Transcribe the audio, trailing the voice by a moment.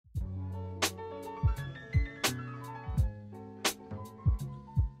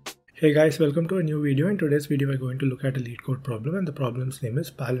Hey guys, welcome to a new video. In today's video we're going to look at a Leetcode problem, and the problem's name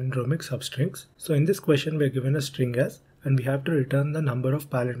is Palindromic Substrings. So in this question we're given a string S and we have to return the number of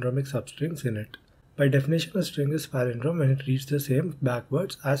palindromic substrings in it. By definition, a string is palindrome when it reads the same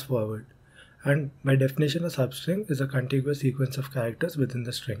backwards as forward. And by definition, a substring is a contiguous sequence of characters within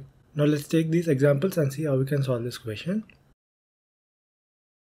the string. Now let's take these examples and see how we can solve this question.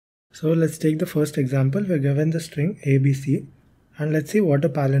 So let's take the first example. We're given the string ABC. And let's see what a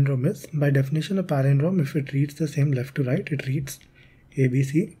palindrome is. By definition, a palindrome, if it reads the same left to right, it reads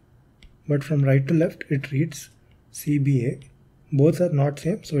ABC. But from right to left, it reads CBA. Both are not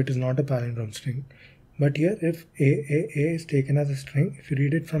same, so it is not a palindrome string. But here, if AAA is taken as a string, if you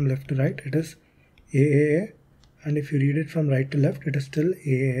read it from left to right, it is AAA. And if you read it from right to left, it is still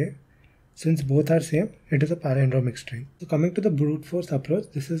AAA. Since both are same, it is a palindromic string. So coming to the brute force approach,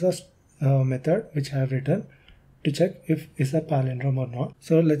 this is a method which I have written to check if it's a palindrome or not.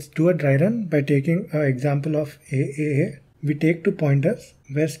 So let's do a dry run by taking an example of AAA. We take two pointers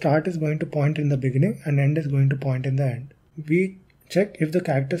where start is going to point in the beginning and end is going to point in the end. We check if the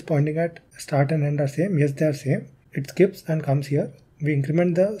characters pointing at start and end are same. Yes, they are same. It skips and comes here. We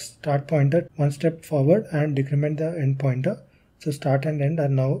increment the start pointer one step forward and decrement the end pointer. So start and end are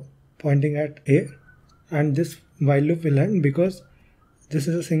now pointing at A, and this while loop will end because this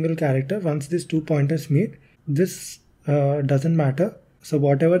is a single character. Once these two pointers meet, this doesn't matter. So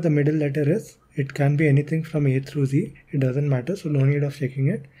whatever the middle letter is, it can be anything from A through Z. It doesn't matter, so no need of checking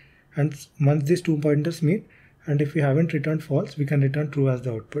it. And once these two pointers meet, and if we haven't returned false, we can return true as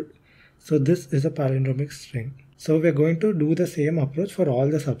the output. So this is a palindromic string. So we're going to do the same approach for all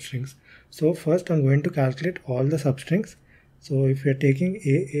the substrings. So first I'm going to calculate all the substrings. So if we're taking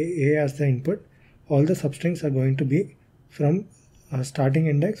A as the input, all the substrings are going to be from starting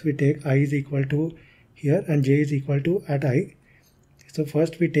index. We take I is equal to here and j is equal to at I. So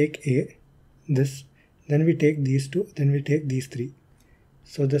first we take A, this, then we take these two, then we take these three.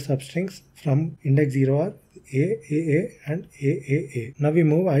 So the substrings from index 0 are A, and A. Now we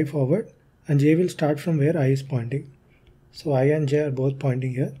move I forward and j will start from where I is pointing. So I and j are both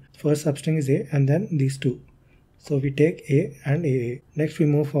pointing here. First substring is A and then these two. So we take A and AA. Next we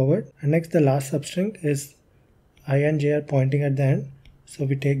move forward, and next the last substring is I and j are pointing at the end. So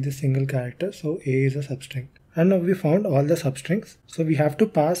we take this single character, so A is a substring. And now we found all the substrings. So we have to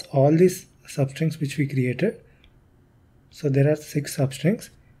pass all these substrings which we created. So there are 6 substrings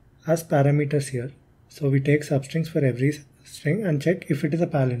as parameters here. So we take substrings for every string and check if it is a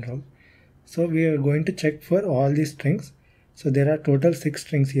palindrome. So we are going to check for all these strings. So there are total 6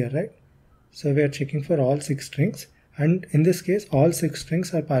 strings here, right? So we are checking for all 6 strings. And in this case, all 6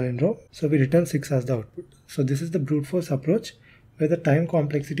 strings are palindrome. So we return 6 as the output. So this is the brute force approach, where the time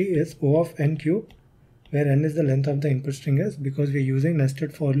complexity is O of n cube, where n is the length of the input string S, because we are using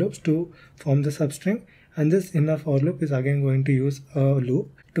nested for loops to form the substring, and this inner for loop is again going to use a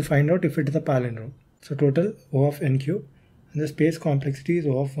loop to find out if it is a palindrome. So total O of n cube, and the space complexity is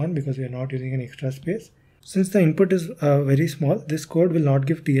O of 1 because we are not using an extra space. Since the input is very small, this code will not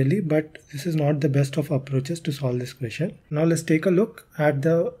give TLE, but this is not the best of approaches to solve this question. Now let's take a look at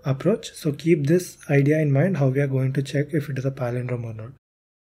the approach. So keep this idea in mind, how we are going to check if it is a palindrome or not.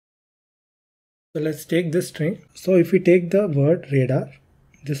 So let's take this string. So if we take the word radar,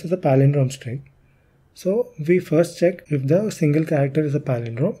 this is a palindrome string. So we first check if the single character is a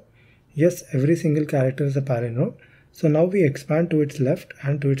palindrome. Yes, every single character is a palindrome. So now we expand to its left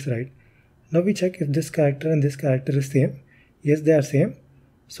and to its right. Now we check if this character and this character is same. Yes, they are same.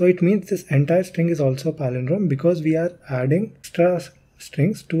 So it means this entire string is also a palindrome because we are adding extra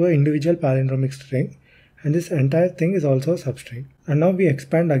strings to an individual palindromic string, and this entire thing is also a substring. And now we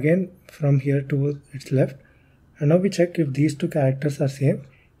expand again from here to its left, and now we check if these two characters are same.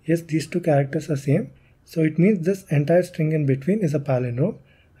 Yes, these two characters are same. So it means this entire string in between is a palindrome,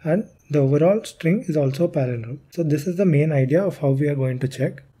 and the overall string is also a palindrome. So this is the main idea of how we are going to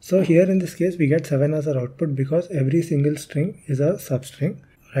check. So here in this case we get 7 as our output because every single string is a substring.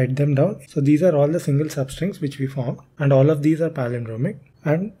 Write them down. So these are all the single substrings which we formed, and all of these are palindromic.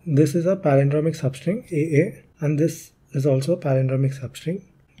 And this is a palindromic substring AA, and this is also a palindromic substring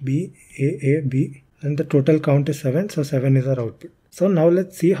BAAB, and the total count is 7, so 7 is our output. So now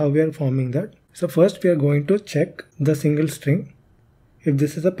let's see how we are forming that. So first we are going to check the single string if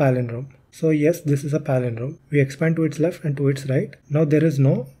this is a palindrome. So yes, this is a palindrome. We expand to its left and to its right. Now there is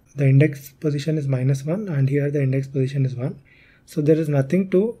no, the index position is -1 and here the index position is 1. So there is nothing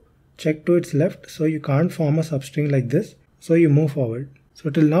to check to its left. So you can't form a substring like this. So you move forward. So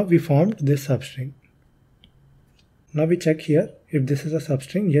till now we formed this substring. Now we check here if this is a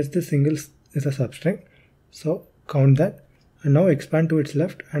substring. Yes, this single is a substring. So count that. and now expand to its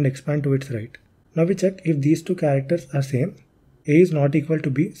left and expand to its right. Now we check if these two characters are same. A is not equal to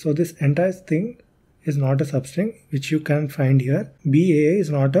B, so this entire thing is not a substring, which you can find here. BAA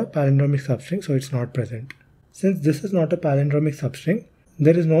is not a palindromic substring, so it's not present. Since this is not a palindromic substring,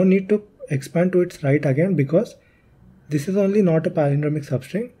 there is no need to expand to its right again, because this is only not a palindromic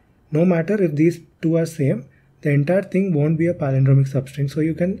substring. No matter if these two are same, the entire thing won't be a palindromic substring, so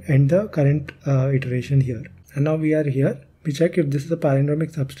you can end the current iteration here. And now we are here. We check if this is a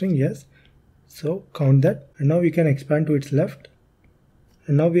palindromic substring. Yes. So count that. And now we can expand to its left.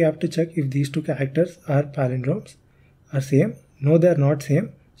 And now we have to check if these two characters are palindromes, are same. No, they are not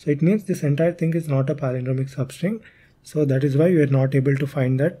same. So it means this entire thing is not a palindromic substring. So that is why we are not able to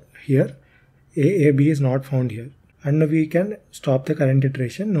find that here. AB is not found here. And now we can stop the current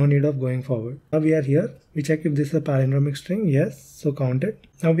iteration. No need of going forward. Now we are here. We check if this is a palindromic string. Yes. So count it.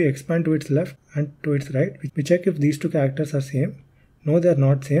 Now we expand to its left and to its right. We check if these two characters are same. No, they are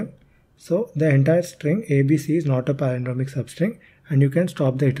not same. So the entire string ABC is not a palindromic substring, and you can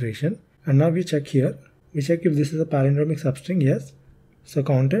stop the iteration. And now we check here. We check if this is a palindromic substring. Yes. So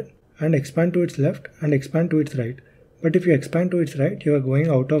count it and expand to its left and expand to its right. But if you expand to its right, you are going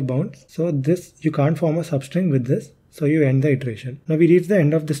out of bounds. So this, you can't form a substring with this. So you end the iteration. Now we reach the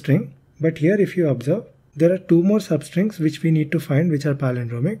end of the string. But here if you observe, there are two more substrings which we need to find, which are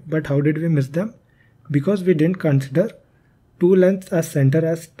palindromic. But how did we miss them? Because we didn't consider two lengths as center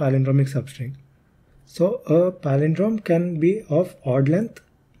as palindromic substring. So a palindrome can be of odd length,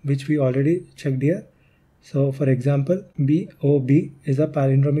 which we already checked here. So for example, BOB is a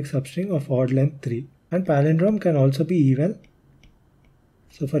palindromic substring of odd length 3. And palindrome can also be even.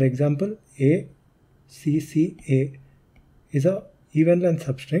 So for example, ACCA is a even length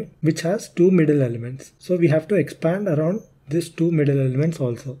substring which has two middle elements. So we have to expand around these two middle elements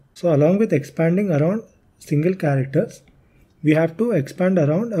also. So along with expanding around single characters, we have to expand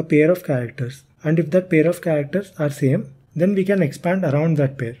around a pair of characters. And if that pair of characters are same, then we can expand around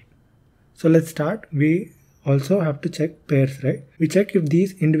that pair. So let's start. We also have to check pairs, right? We check if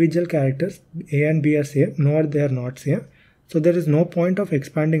these individual characters A and B are same. No, they are not same. So there is no point of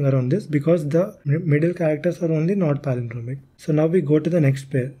expanding around this because the middle characters are only not palindromic. So now we go to the next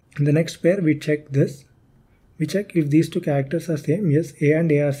pair. In the next pair, we check this. We check if these two characters are same. Yes, A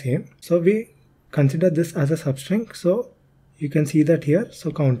and A are same. So we consider this as a substring. So you can see that here.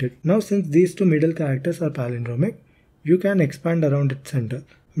 So count it. Now since these two middle characters are palindromic, you can expand around its center.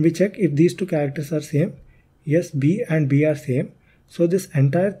 We check if these two characters are same. Yes, B and B are same. So this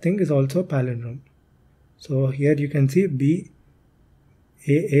entire thing is also palindrome. So here you can see B,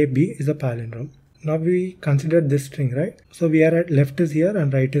 A, B is a palindrome. Now we consider this string, right? So we are at left is here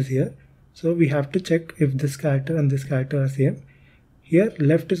and right is here. So we have to check if this character and this character are same. Here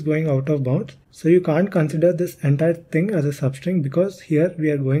left is going out of bounds. So you can't consider this entire thing as a substring because here we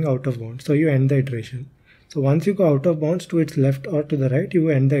are going out of bounds. So you end the iteration. So once you go out of bounds to its left or to the right, you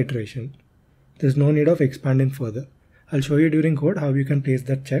end the iteration. There's no need of expanding further. I'll show you during code how you can place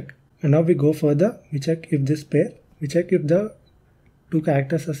that check. And now we go further. We check if this pair. We check if the two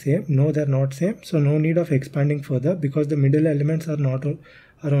characters are same. No, they're not same. So no need of expanding further because the middle elements are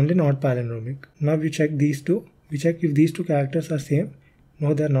only not palindromic. Now we check these two. We check if these two characters are same.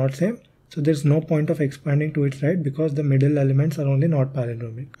 No, they're not same. So there's no point of expanding to its right because the middle elements are only not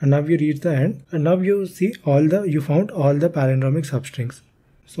palindromic. And now you reach the end. And now you see you found all the palindromic substrings.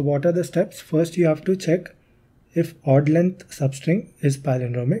 So what are the steps? First you have to check if odd length substring is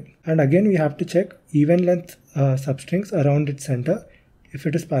palindromic. And again we have to check even length substrings around its center if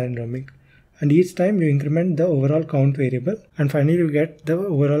it is palindromic. And each time you increment the overall count variable and finally you get the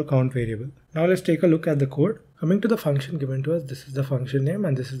overall count variable. Now let's take a look at the code. Coming to the function given to us, this is the function name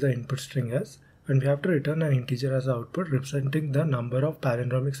and this is the input string s. And we have to return an integer as the output representing the number of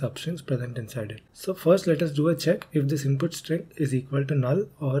palindromic substrings present inside it. So first let us do a check if this input string is equal to null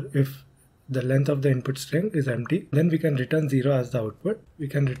or if the length of the input string is empty. Then we can return 0 as the output. We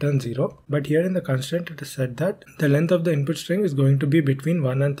can return 0. But here in the constraint it is said that the length of the input string is going to be between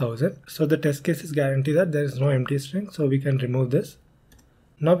 1 and 1000. So the test cases guarantee that there is no empty string. So we can remove this.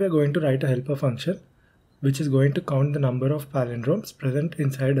 Now we are going to write a helper function which is going to count the number of palindromes present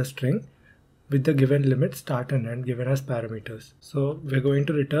inside a string with the given limit start and end given as parameters. So we're going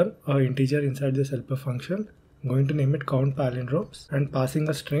to return an integer inside this helper function. I'm going to name it count palindromes and passing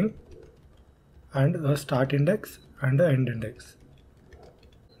a string and a start index and an end index.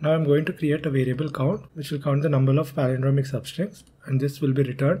 Now I'm going to create a variable count which will count the number of palindromic substrings and this will be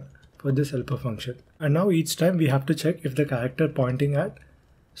returned for this helper function. And now each time we have to check if the character pointing at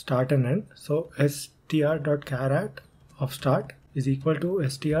start and end. So str.char@of start is equal to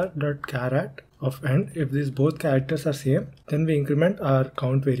str.char@ of end. If these both characters are same, then we increment our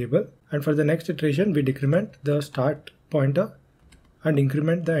count variable, and for the next iteration we decrement the start pointer and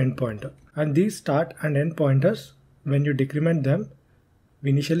increment the end pointer. And these start and end pointers, when you decrement them, we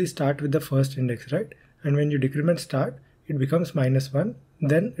initially start with the first index, right? And when you decrement start, it becomes -1,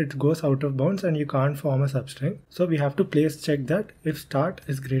 then it goes out of bounds and you can't form a substring. So we have to place check that if start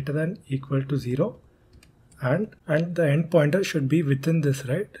is greater than equal to 0, and the end pointer should be within this,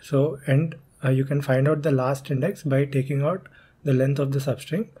 right? So end, you can find out the last index by taking out the length of the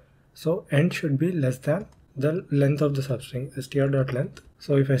substring. So end should be less than the length of the substring, str.length.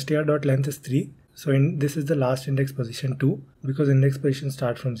 So if str.length is 3, so this is the last index position 2, because index position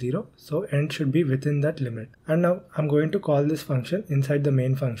start from 0. So end should be within that limit. And now I'm going to call this function inside the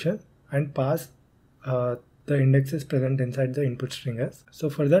main function and pass the indexes present inside the input string s. So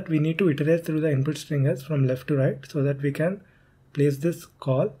for that we need to iterate through the input string s from left to right so that we can place this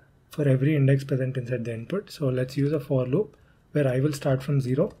call for every index present inside the input. So let's use a for loop where I will start from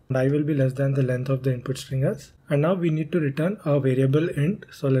 0 and I will be less than the length of the input string s. And now we need to return a variable int.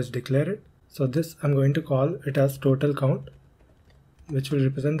 So let's declare it. So this I'm going to call it as total count, which will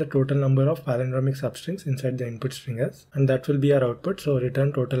represent the total number of palindromic substrings inside the input string s, and that will be our output. So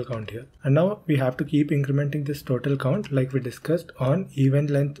return total count here. And now we have to keep incrementing this total count like we discussed on even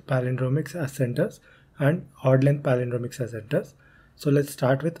length palindromics as centers and odd length palindromics as centers. So let's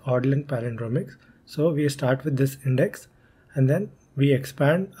start with odd length palindromics. So we start with this index and then we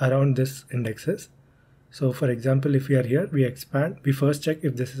expand around this indexes. So for example, if we are here, we expand, we first check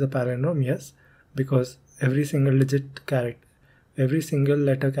if this is a palindrome, yes, because every single digit character, every single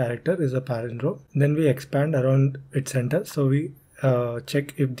letter character is a palindrome. Then we expand around its center. So we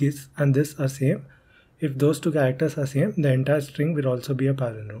check if this and this are same. If those two characters are same, the entire string will also be a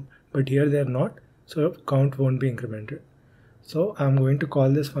palindrome. But here they are not, so count won't be incremented. So I'm going to call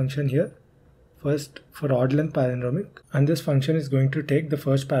this function here first for odd length palindromic, and this function is going to take the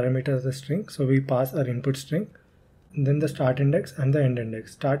first parameter as a string. So we pass our input string, then the start index and the end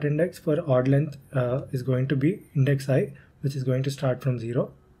index. Start index for odd length is going to be index I, which is going to start from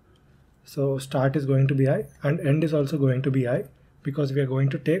 0. So start is going to be I and end is also going to be I, because we are going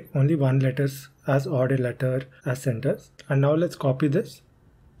to take only one letters as odd letter as centers. And now let's copy this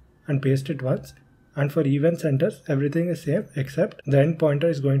and paste it once. And for even centers, everything is same except the end pointer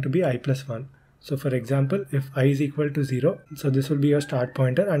is going to be I plus 1. So for example, if I is equal to 0, so this will be your start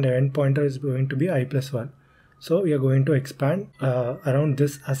pointer and the end pointer is going to be I plus 1. So we are going to expand around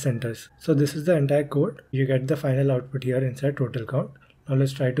this as centers. So this is the entire code. You get the final output here inside total count. Now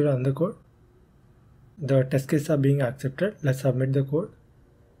let's try to run the code. The test cases are being accepted. Let's submit the code.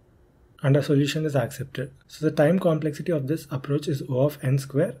 And our solution is accepted. So the time complexity of this approach is O of n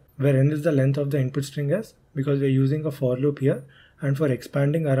square, where n is the length of the input string s, because we are using a for loop here. And for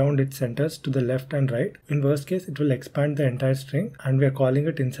expanding around its centers to the left and right, in worst case it will expand the entire string and we are calling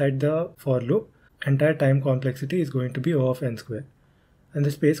it inside the for loop. Entire time complexity is going to be O of n square. And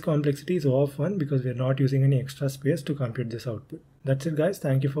the space complexity is O of 1 because we are not using any extra space to compute this output. That's it guys,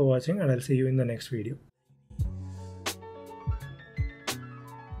 thank you for watching and I'll see you in the next video.